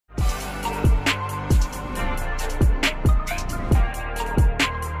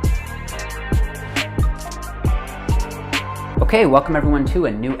Okay, welcome everyone to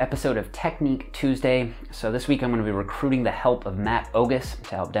a new episode of Technique Tuesday. So this week I'm going to be recruiting the help of Matt Ogus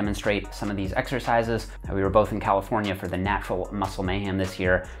to help demonstrate some of these exercises. We were both in California for the Natural Muscle Mayhem this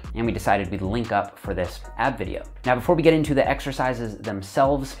year, and we decided we'd link up for this ab video. Now, before we get into the exercises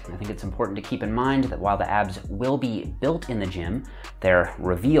themselves, I think it's important to keep in mind that while the abs will be built in the gym, they're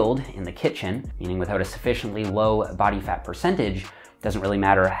revealed in the kitchen, meaning without a sufficiently low body fat percentage. Doesn't really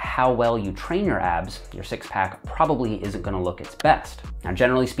matter how well you train your abs, your six-pack probably isn't going to look its best. Now,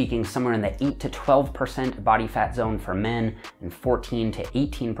 generally speaking, somewhere in the 8 to 12% body fat zone for men and 14 to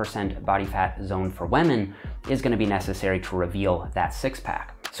 18% body fat zone for women is going to be necessary to reveal that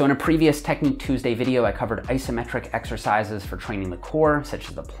six-pack. So in a previous Technique Tuesday video, I covered isometric exercises for training the core, such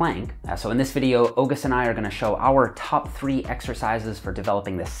as the plank. So in this video, Ogus and I are going to show our top 3 exercises for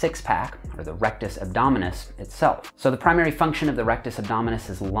developing the six-pack, or the rectus abdominis itself. So the primary function of the rectus abdominis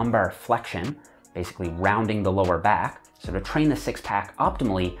is lumbar flexion, basically rounding the lower back. So to train the six-pack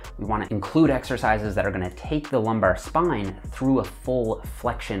optimally, we want to include exercises that are going to take the lumbar spine through a full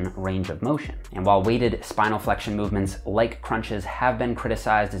flexion range of motion. And while weighted spinal flexion movements like crunches have been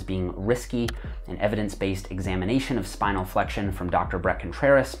criticized as being risky, an evidence-based examination of spinal flexion from Dr. Brett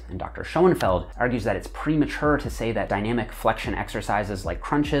Contreras and Dr. Schoenfeld argues that it's premature to say that dynamic flexion exercises like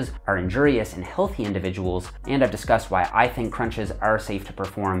crunches are injurious in healthy individuals, and I've discussed why I think crunches are safe to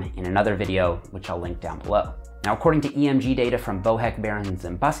perform in another video, which I'll link down below. Now, according to EMG data from Bohec, Behrens,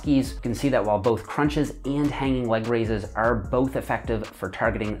 and Buskies, you can see that while both crunches and hanging leg raises are both effective for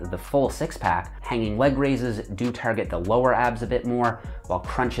targeting the full six-pack, hanging leg raises do target the lower abs a bit more, while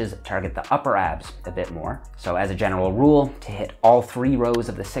crunches target the upper abs a bit more. So as a general rule, to hit all 3 rows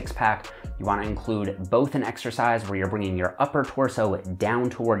of the six-pack, you want to include both an exercise where you're bringing your upper torso down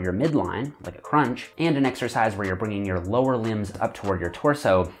toward your midline, like a crunch, and an exercise where you're bringing your lower limbs up toward your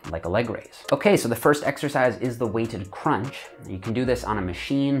torso, like a leg raise. Okay, so the first exercise is the weighted crunch. You can do this on a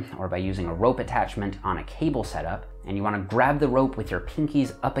machine or by using a rope attachment on a cable setup. And you want to grab the rope with your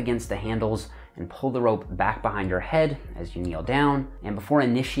pinkies up against the handles and pull the rope back behind your head as you kneel down. And before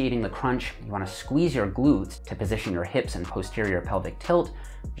initiating the crunch, you want to squeeze your glutes to position your hips and posterior pelvic tilt,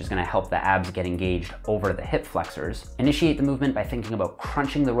 which is going to help the abs get engaged over the hip flexors. Initiate the movement by thinking about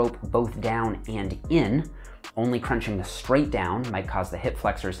crunching the rope both down and in. Only crunching straight down might cause the hip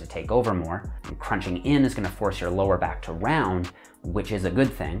flexors to take over more, and crunching in is going to force your lower back to round, which is a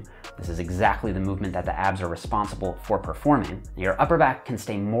good thing. This is exactly the movement that the abs are responsible for performing. Your upper back can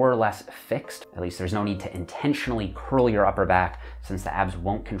stay more or less fixed. At least there's no need to intentionally curl your upper back, since the abs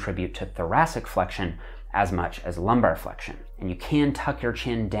won't contribute to thoracic flexion as much as lumbar flexion. And you can tuck your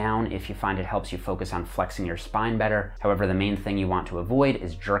chin down if you find it helps you focus on flexing your spine better. However, the main thing you want to avoid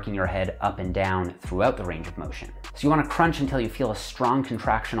is jerking your head up and down throughout the range of motion. So you want to crunch until you feel a strong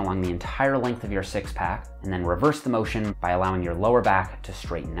contraction along the entire length of your six-pack, and then reverse the motion by allowing your lower back to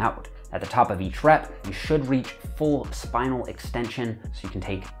straighten out. At the top of each rep, you should reach full spinal extension so you can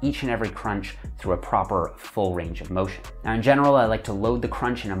take each and every crunch through a proper full range of motion. Now, in general, I like to load the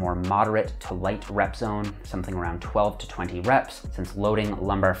crunch in a more moderate to light rep zone, something around 12 to 20 reps, since loading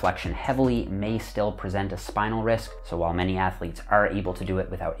lumbar flexion heavily may still present a spinal risk. So while many athletes are able to do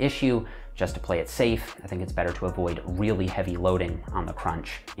it without issue, just to play it safe, I think it's better to avoid really heavy loading on the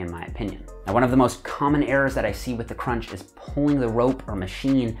crunch, in my opinion. Now, one of the most common errors that I see with the crunch is pulling the rope or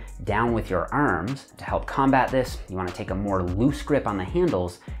machine down with your arms. To help combat this, you want to take a more loose grip on the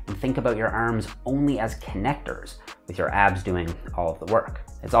handles and think about your arms only as connectors, with your abs doing all of the work.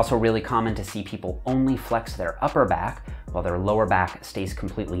 It's also really common to see people only flex their upper back while their lower back stays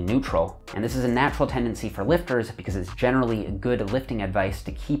completely neutral. And this is a natural tendency for lifters because it's generally good lifting advice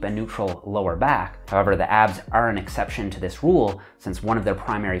to keep a neutral lower back. However, the abs are an exception to this rule, since one of their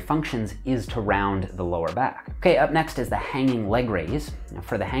primary functions is to round the lower back. Okay, up next is the hanging leg raise. Now,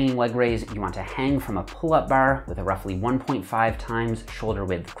 for the hanging leg raise, you want to hang from a pull-up bar with a roughly 1.5 times shoulder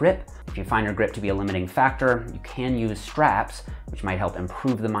width grip. If you find your grip to be a limiting factor, you can use straps, which might help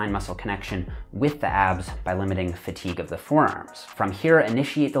improve the mind-muscle connection with the abs by limiting fatigue of the forearms. From here,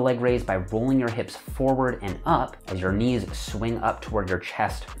 initiate the leg raise by rolling your hips forward and up as your knees swing up toward your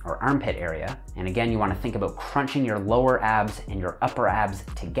chest or armpit area. And again, you want to think about crunching your lower abs and your upper abs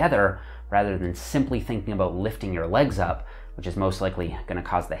together rather than simply thinking about lifting your legs up, which is most likely going to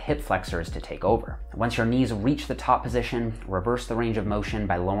cause the hip flexors to take over. Once your knees reach the top position, reverse the range of motion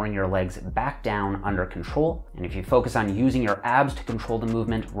by lowering your legs back down under control. And if you focus on using your abs to control the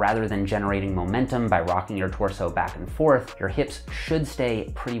movement rather than generating momentum by rocking your torso back and forth, your hips should stay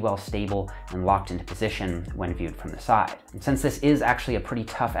pretty well stable and locked into position when viewed from the side. And since this is actually a pretty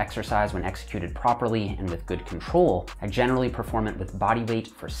tough exercise when executed properly and with good control, I generally perform it with body weight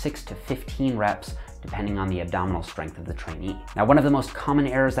for 6 to 15 reps depending on the abdominal strength of the trainee. Now, one of the most common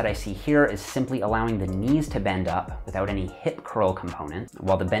errors that I see here is simply allowing the knees to bend up without any hip curl component.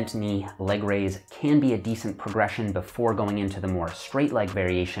 While the bent knee leg raise can be a decent progression before going into the more straight leg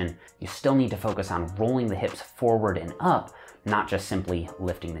variation, you still need to focus on rolling the hips forward and up, not just simply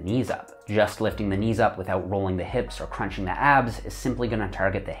lifting the knees up. Just lifting the knees up without rolling the hips or crunching the abs is simply going to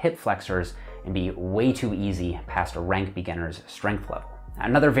target the hip flexors and be way too easy past a rank beginner's strength level.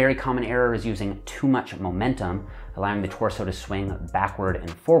 Another very common error is using too much momentum, allowing the torso to swing backward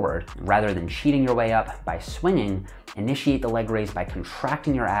and forward. Rather than cheating your way up by swinging, initiate the leg raise by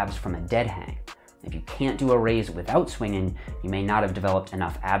contracting your abs from a dead hang. If you can't do a raise without swinging, you may not have developed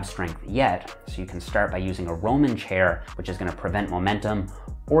enough ab strength yet, so you can start by using a Roman chair, which is going to prevent momentum,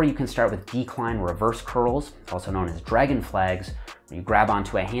 or you can start with decline reverse curls, also known as dragon flags, where you grab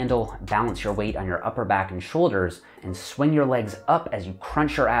onto a handle, balance your weight on your upper back and shoulders, and swing your legs up as you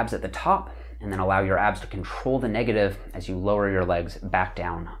crunch your abs at the top, and then allow your abs to control the negative as you lower your legs back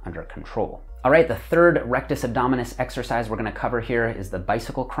down under control. All right, the third rectus abdominis exercise we're gonna cover here is the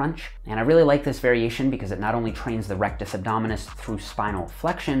bicycle crunch. And I really like this variation because it not only trains the rectus abdominis through spinal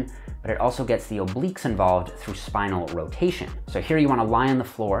flexion, but it also gets the obliques involved through spinal rotation. So here you wanna lie on the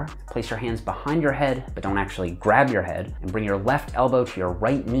floor, place your hands behind your head, but don't actually grab your head, and bring your left elbow to your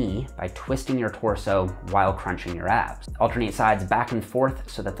right knee by twisting your torso while crunching your abs. Alternate sides back and forth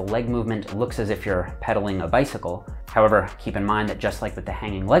so that the leg movement looks as if you're pedaling a bicycle. However, keep in mind that just like with the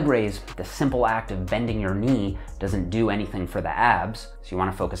hanging leg raise, the simple act of bending your knee doesn't do anything for the abs, so you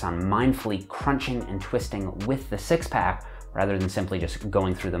want to focus on mindfully crunching and twisting with the six-pack rather than simply just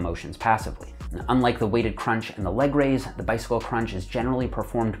going through the motions passively. Now, unlike the weighted crunch and the leg raise, the bicycle crunch is generally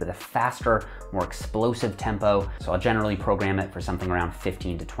performed with a faster, more explosive tempo, so I'll generally program it for something around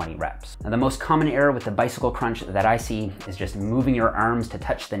 15 to 20 reps. Now, the most common error with the bicycle crunch that I see is just moving your arms to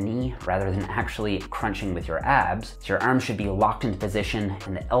touch the knee rather than actually crunching with your abs. So your arms should be locked into position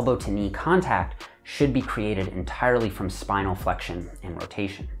and the elbow to knee contact should be created entirely from spinal flexion and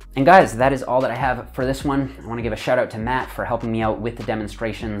rotation. And guys, that is all that I have for this one. I want to give a shout out to Matt for helping me out with the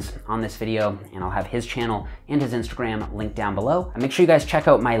demonstrations on this video, and I'll have his channel and his Instagram linked down below. And make sure you guys check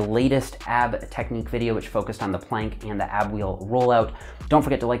out my latest ab technique video, which focused on the plank and the ab wheel rollout. Don't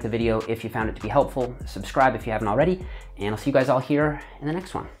forget to like the video if you found it to be helpful, subscribe if you haven't already, and I'll see you guys all here in the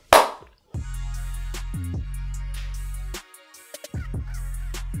next one.